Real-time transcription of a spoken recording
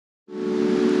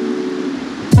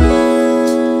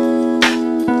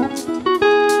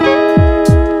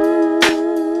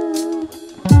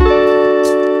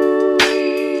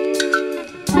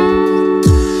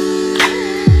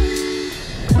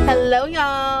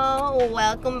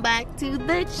welcome back to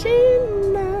the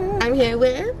channel. I'm here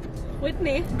with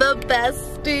Whitney, the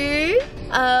bestie.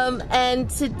 And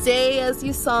today, as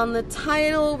you saw in the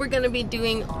title, we're gonna be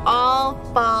doing all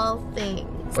fall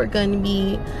things. We're gonna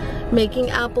be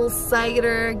making apple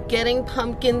cider, getting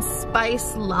pumpkin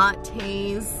spice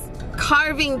lattes,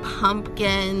 carving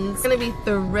pumpkins, we're gonna be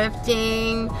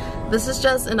thrifting. This is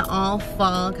just an all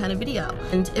fall kind of video.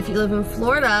 And if you live in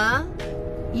Florida,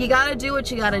 you gotta do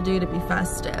what you gotta do to be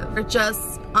festive. We're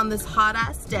just on this hot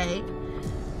ass day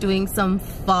doing some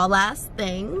fall ass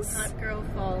things. hot girl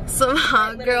fall. Some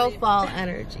hot girl fall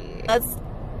energy.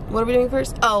 What are we doing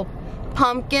first? Oh,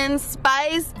 pumpkin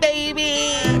spice,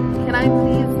 baby. Can I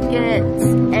please get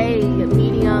a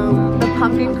medium, the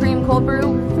pumpkin cream cold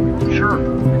brew? Sure.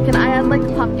 Can I add like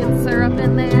pumpkin syrup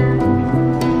in there?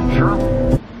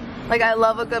 Sure. Like, I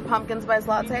love a good pumpkin spice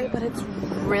latte, but it's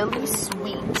really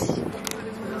sweet.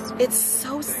 It's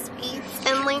so sweet,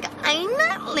 and like, I'm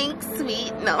not like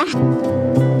sweet, no.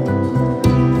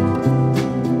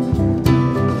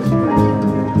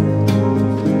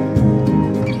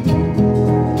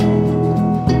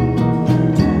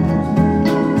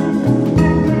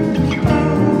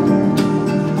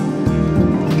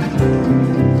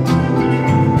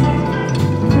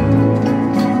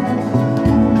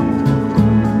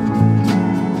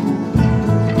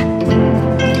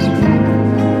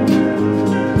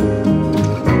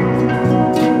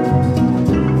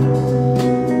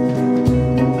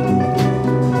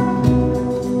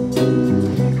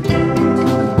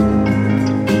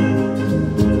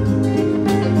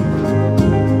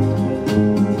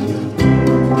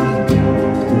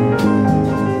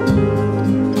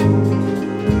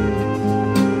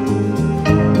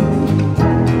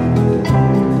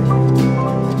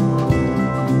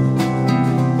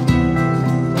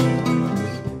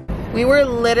 We were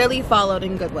literally followed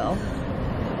in Goodwill.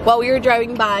 While we were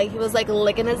driving by, he was like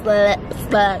licking his lips,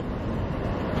 but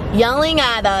yelling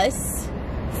at us,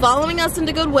 following us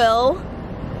into Goodwill,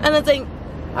 and then saying,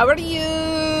 how are you?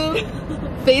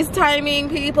 FaceTiming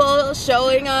people,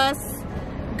 showing us.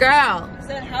 Girl.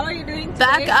 So how are you doing today?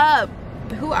 Back up.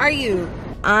 Who are you?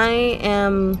 I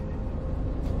am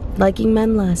liking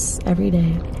men less every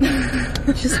day.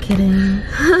 Just kidding.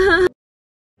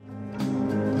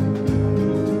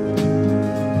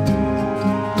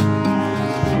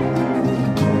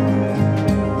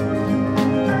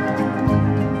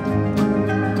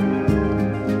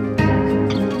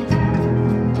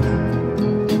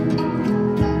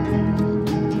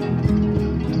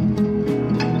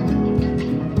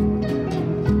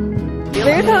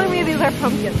 They're telling me these are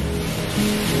pumpkins.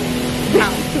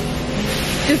 How?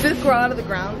 Does this grow out of the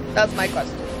ground? That's my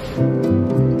question.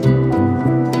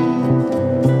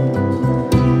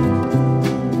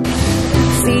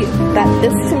 See,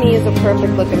 this to me is a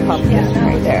perfect looking pumpkin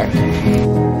right there.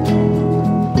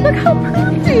 Look how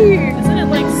pretty! Isn't it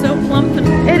like so plump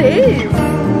and It is!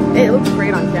 It looks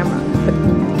great on camera.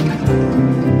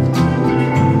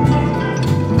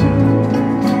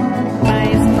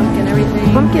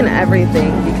 Pumpkin everything,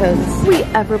 because we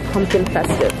ever pumpkin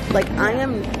festive. Like,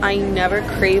 I never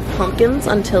crave pumpkins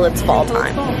until it's fall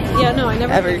time. Yeah, no, I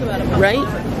never think about it. Right?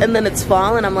 And then it's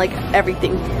fall and I'm like,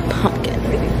 everything pumpkin.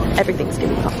 Everything's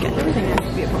gonna be pumpkin. Everything has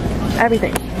to be a pumpkin.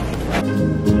 Everything.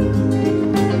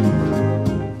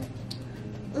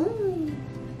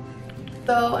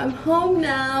 So I'm home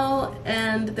now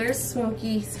and there's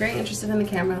Smokey. He's very interested in the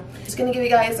camera. Just gonna give you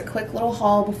guys a quick little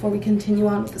haul before we continue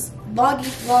on with this vloggy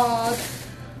vlog.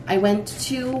 We went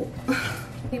to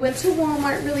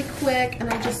Walmart really quick and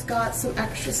I just got some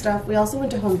extra stuff. We also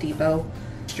went to Home Depot,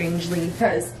 strangely,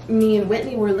 because me and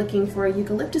Whitney were looking for a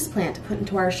eucalyptus plant to put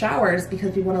into our showers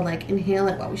because we want to like inhale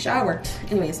it while we shower.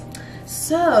 Anyways,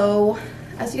 so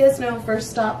as you guys know, first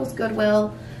stop was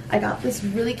Goodwill. I got this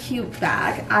really cute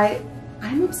bag.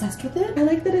 I'm obsessed with it. I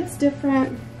like that it's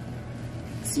different.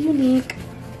 It's unique.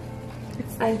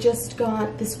 I just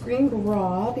got this green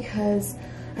bra because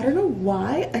I don't know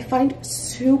why I find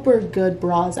super good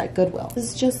bras at Goodwill. This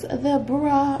is just the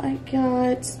bra I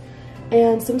got.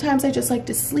 And sometimes I just like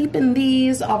to sleep in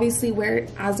these. Obviously wear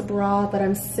it as a bra, but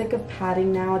I'm sick of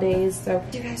padding nowadays. So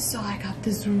you guys saw I got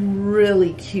this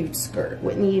really cute skirt.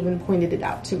 Whitney even pointed it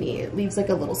out to me. It leaves like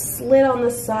a little slit on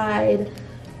the side.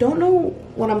 Don't know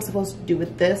what I'm supposed to do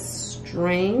with this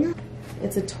string.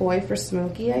 It's a toy for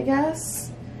Smokey, I guess.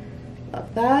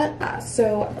 Love that.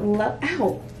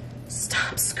 Ow,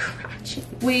 stop scratching.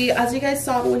 As you guys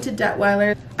saw, we went to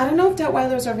Detweiler. I don't know if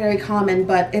Detweilers are very common,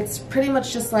 but it's pretty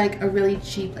much just like a really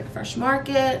cheap, like fresh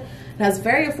market. It has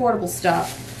very affordable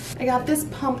stuff. I got this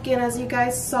pumpkin, as you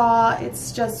guys saw.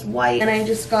 It's just white. And I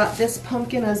just got this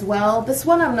pumpkin as well. This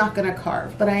one I'm not gonna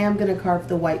carve, but I am gonna carve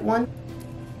the white one.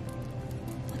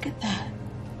 Look at that.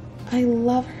 I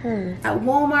love her. At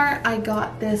Walmart, I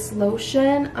got this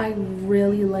lotion. I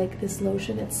really like this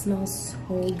lotion. It smells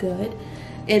so good.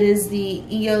 It is the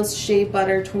EOS Shea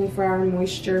Butter 24-Hour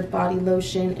Moisture Body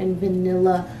Lotion in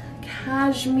Vanilla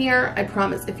Cashmere. I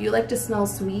promise, if you like to smell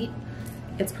sweet,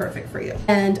 it's perfect for you.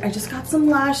 And I just got some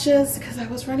lashes because I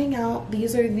was running out.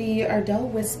 These are the Ardell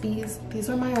Wispies. These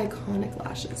are my iconic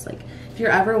lashes. Like, if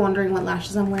you're ever wondering what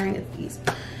lashes I'm wearing, it's these.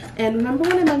 And remember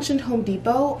when I mentioned Home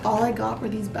Depot? All I got were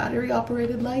these battery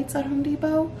operated lights at Home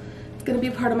Depot. It's gonna be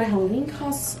a part of my Halloween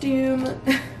costume.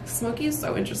 Smokey is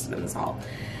so interested in this haul.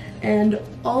 And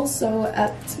also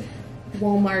at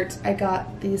Walmart, I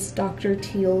got these Dr.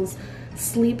 Teal's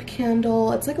sleep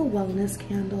candle. It's like a wellness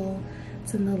candle.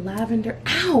 It's in the lavender.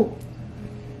 Ow!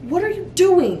 What are you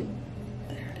doing?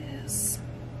 There it is.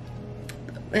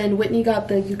 And Whitney got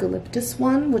the eucalyptus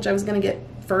one, which I was gonna get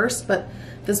first, but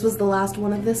this was the last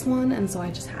one of this one, and so I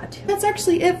just had to. That's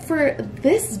actually it for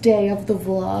this day of the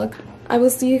vlog. I will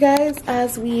see you guys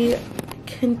as we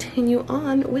continue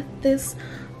on with this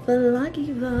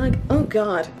vloggy vlog. Oh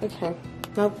god, okay.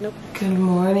 Nope. Good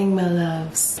morning, my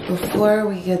loves. Before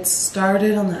we get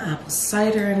started on the apple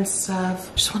cider and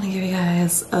stuff, I just want to give you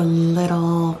guys a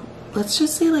little, let's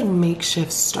just say like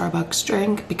makeshift Starbucks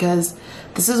drink, because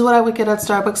this is what I would get at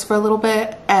Starbucks for a little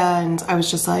bit, and I was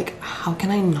just like, how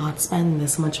can I not spend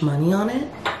this much money on it?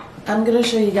 I'm gonna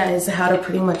show you guys how to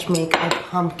pretty much make a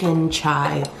pumpkin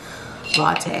chai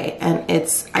latte, and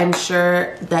I'm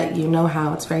sure that you know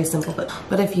how. It's very simple,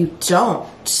 but if you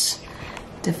don't,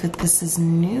 if this is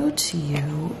new to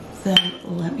you, then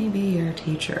let me be your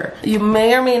teacher. You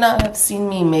may or may not have seen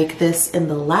me make this in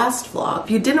the last vlog.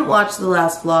 If you didn't watch the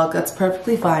last vlog, that's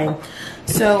perfectly fine.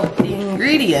 So the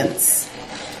ingredients: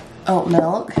 oat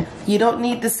milk. You don't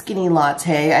need the skinny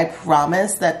latte. I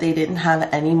promise that they didn't have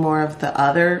any more of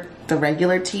the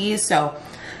regular teas. So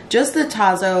just the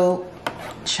Tazo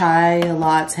chai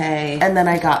latte. And then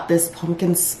I got this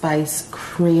pumpkin spice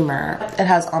creamer. It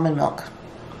has almond milk.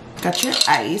 Got your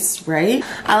ice, right?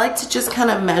 I like to just kind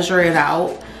of measure it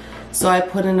out. So I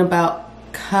put in about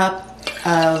a cup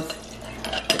of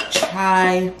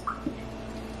chai.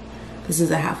 This is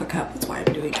a half a cup, that's why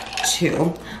I'm doing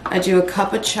 2. I do a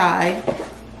cup of chai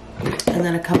and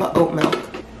then a cup of oat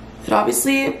milk. It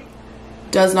obviously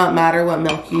does not matter what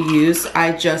milk you use.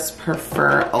 I just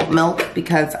prefer oat milk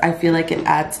because I feel like it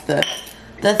adds the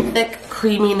thick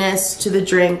creaminess to the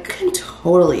drink. I can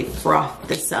totally froth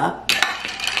this up.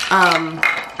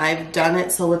 I've done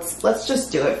it, so let's just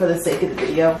do it for the sake of the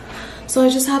video. So I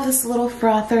just have this little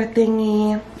frother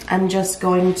thingy. I'm just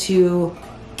going to,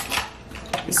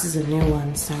 this is a new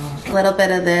one, so a little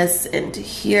bit of this into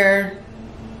here.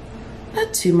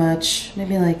 Not too much,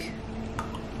 maybe like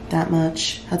that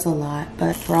much. That's a lot,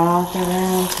 but froth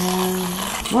around town.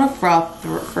 I want to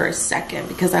froth for a second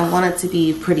because I want it to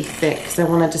be pretty thick, because I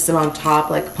want it to sit on top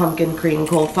like pumpkin cream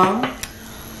cold foam.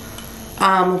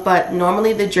 But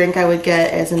normally the drink I would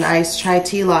get is an iced chai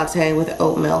tea latte with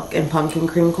oat milk and pumpkin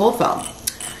cream cold foam.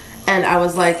 And I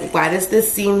was like, why does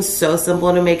this seem so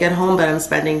simple to make at home, but I'm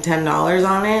spending $10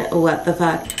 on it? What the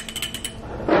fuck?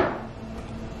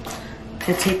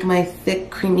 I take my thick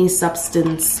creamy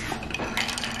substance,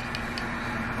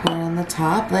 pour it on the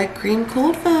top like cream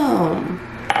cold foam.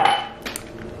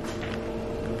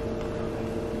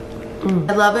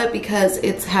 I love it because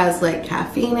it has like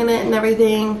caffeine in it and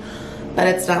everything, but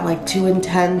it's not like too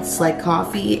intense like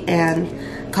coffee,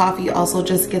 and coffee also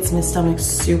just gets my stomach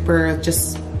super,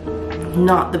 just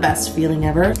not the best feeling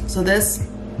ever. So this,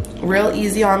 real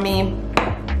easy on me,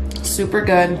 super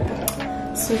good.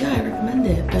 So yeah, I recommend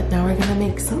it. But now we're gonna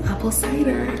make some apple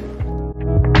cider.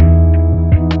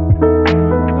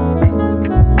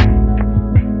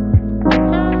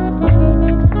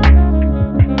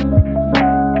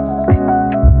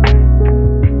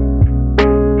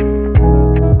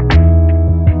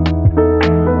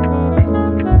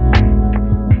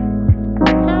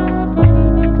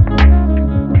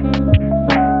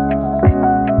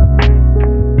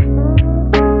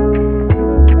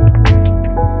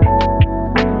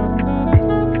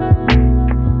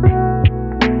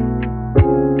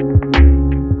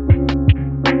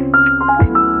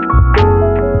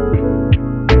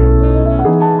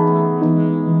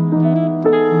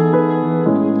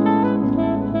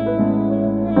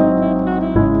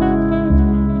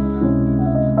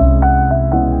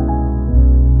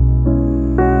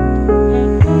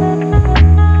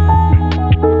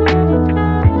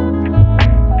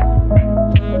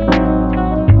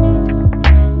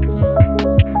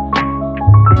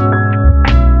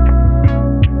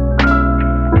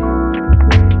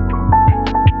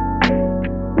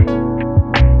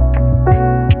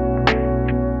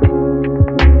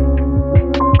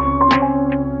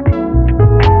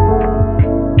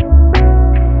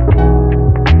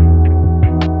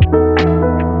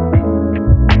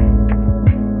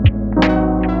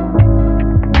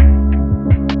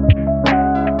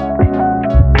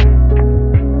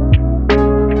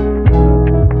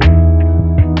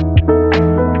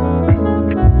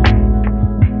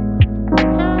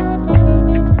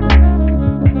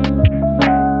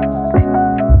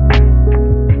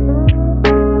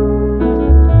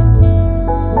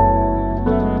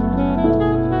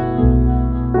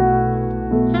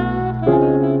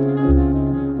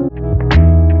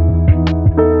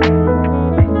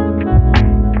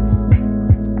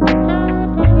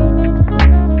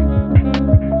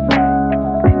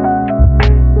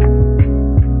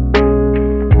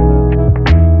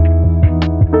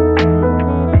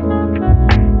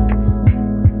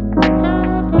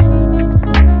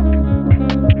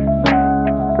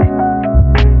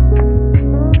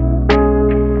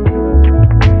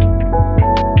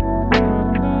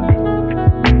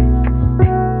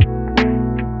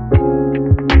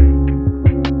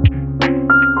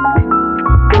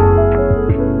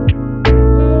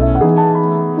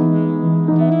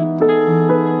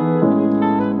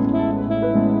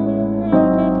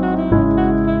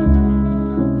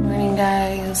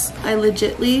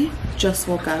 legitly just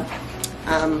woke up.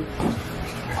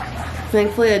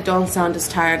 Thankfully I don't sound as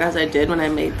tired as I did when I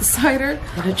made the cider.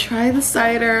 I'm gonna try the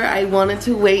cider. I wanted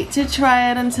to wait to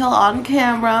try it until on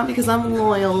camera because I'm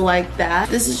loyal like that.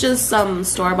 This is just some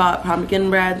store-bought pumpkin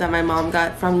bread that my mom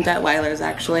got from Detweiler's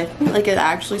actually. Like, it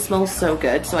actually smells so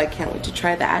good, so I can't wait to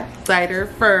try that. Cider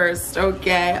first,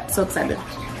 okay. So excited.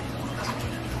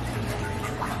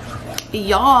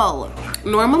 Y'all,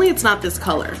 normally it's not this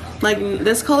color. Like,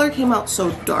 this color came out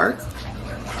so dark.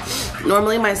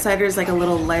 Normally my cider is like a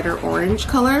little lighter orange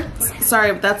color.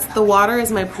 Sorry, that's the water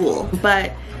is my pool.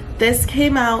 But this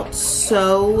came out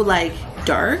so like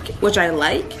dark, which I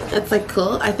like. It's like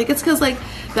cool. I think it's because like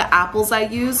the apples I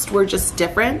used were just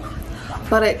different.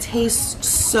 But it tastes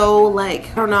so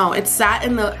like, I don't know, it sat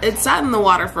in the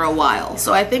water for a while.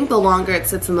 So I think the longer it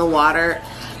sits in the water,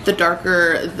 the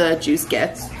darker the juice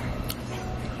gets.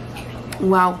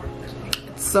 Wow,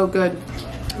 it's so good.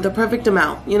 The perfect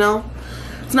amount, you know?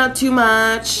 It's not too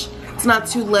much, it's not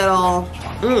too little.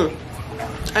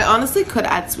 I honestly could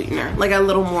add sweetener, like a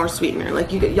little more sweetener.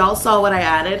 Like y'all saw what I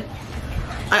added.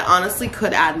 I honestly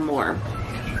could add more.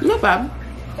 Not bad.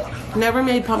 Never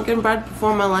made pumpkin bread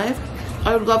before in my life.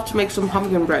 I would love to make some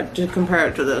pumpkin bread to compare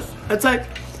it to this. It's like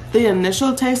the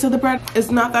initial taste of the bread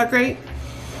is not that great,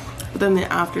 but then the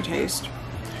aftertaste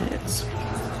hits.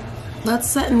 Let's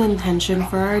set an intention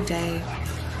for our day.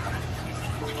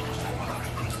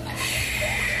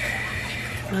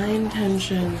 My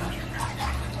intention,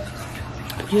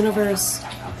 universe,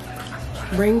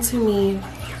 bring to me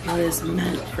what is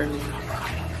meant for me.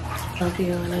 Love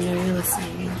you, and I know you're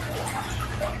listening.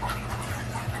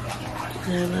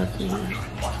 And I love me.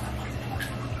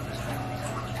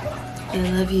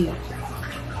 I love you.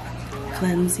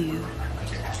 Cleanse you.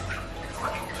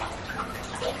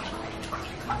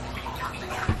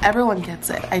 Everyone gets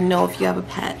it. I know if you have a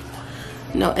pet.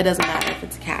 No, it doesn't matter if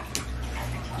it's a cat.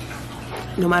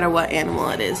 No matter what animal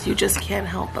it is, you just can't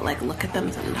help but like look at them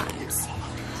sometimes.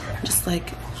 Just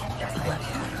like, I love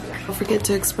you. Don't forget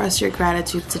to express your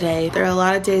gratitude today. There are a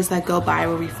lot of days that go by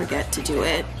where we forget to do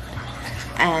it.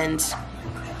 And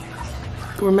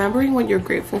remembering what you're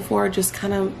grateful for just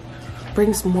kind of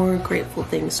brings more grateful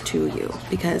things to you,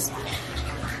 because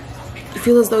you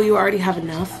feel as though you already have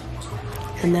enough.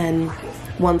 And then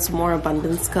once more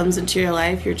abundance comes into your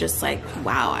life, you're just like,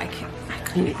 wow, I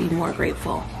couldn't be more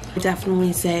grateful. I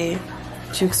definitely say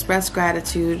to express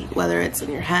gratitude, whether it's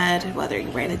in your head, whether you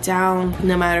write it down,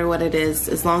 no matter what it is,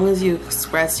 as long as you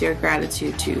express your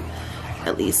gratitude to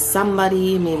at least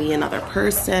somebody, maybe another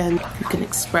person, you can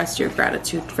express your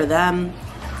gratitude for them.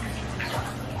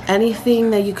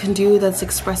 Anything that you can do that's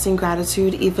expressing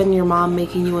gratitude, even your mom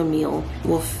making you a meal,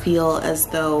 will feel as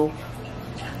though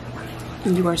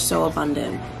you are so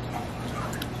abundant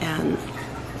and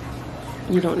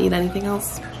you don't need anything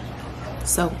else.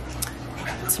 So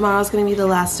tomorrow's gonna be the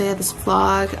last day of this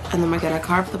vlog, and then we're gonna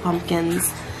carve the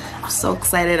pumpkins. I'm so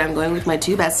excited. I'm going with my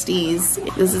two besties.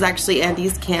 This is actually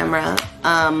Andy's camera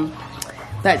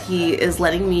that he is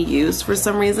letting me use for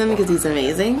some reason because he's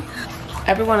amazing.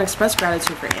 Everyone express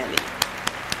gratitude for Andy.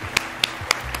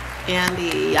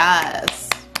 Andy, yes.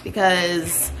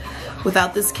 Because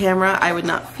without this camera, I would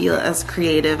not feel as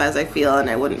creative as I feel,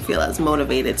 and I wouldn't feel as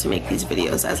motivated to make these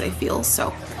videos as I feel.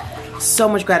 So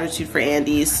much gratitude for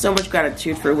Andy, so much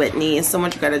gratitude for Whitney, so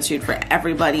much gratitude for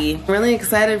everybody. I'm really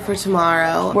excited for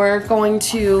tomorrow. We're going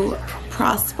to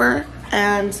prosper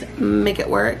and make it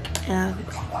work, and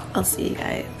I'll see you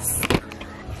guys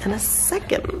in a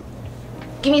second.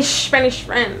 Give me a Spanish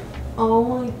friend. Oh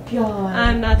my god.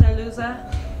 I'm not a loser.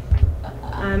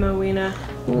 I'm a winner.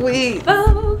 Wait.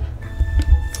 Oh.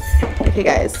 Okay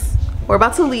guys, we're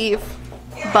about to leave,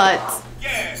 but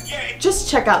just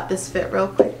check out this fit real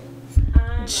quick.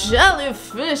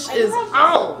 Jellyfish is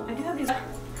on.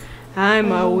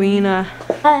 I'm a wiener.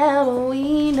 I am a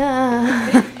wiener.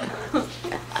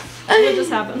 What just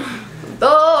happened?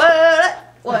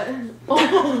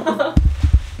 What?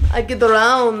 I get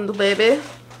around, baby.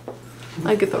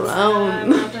 I get I'm around.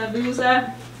 not a loser.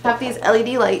 I have these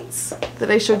LED lights that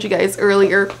I showed you guys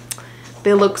earlier.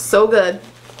 They look so good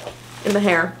in the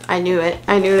hair. I knew it.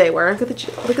 I knew they were. Look at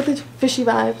the fishy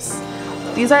vibes.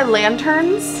 These are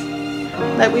lanterns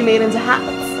that we made into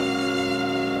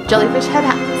hats. Jellyfish head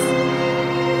hats.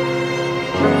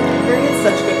 We're gonna get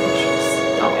such good pictures.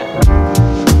 Oh yeah.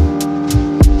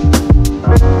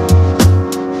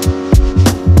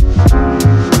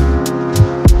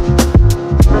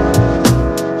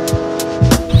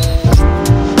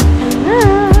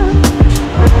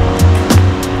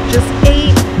 Just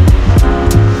ate.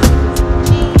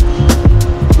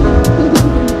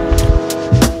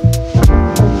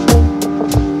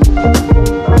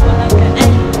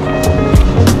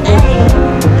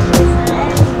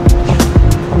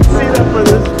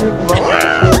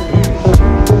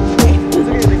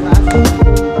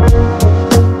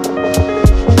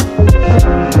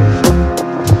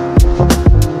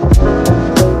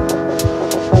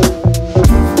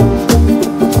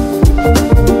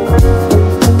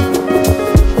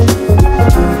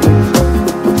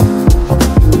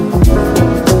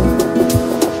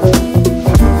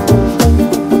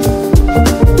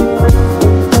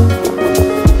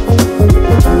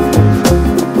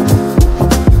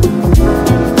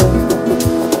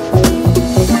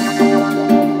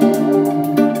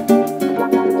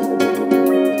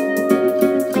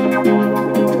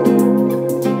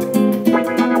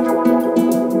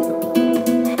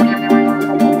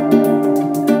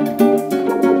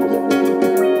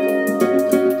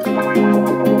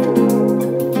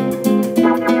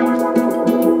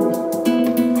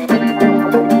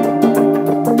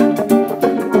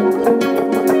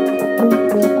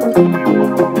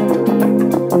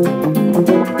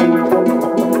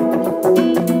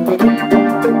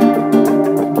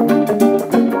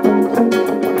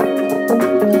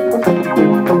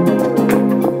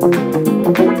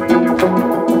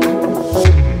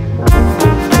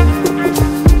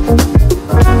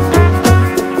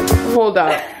 Hold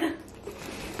up.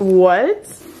 What?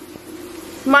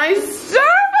 My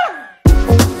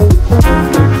Starbucks!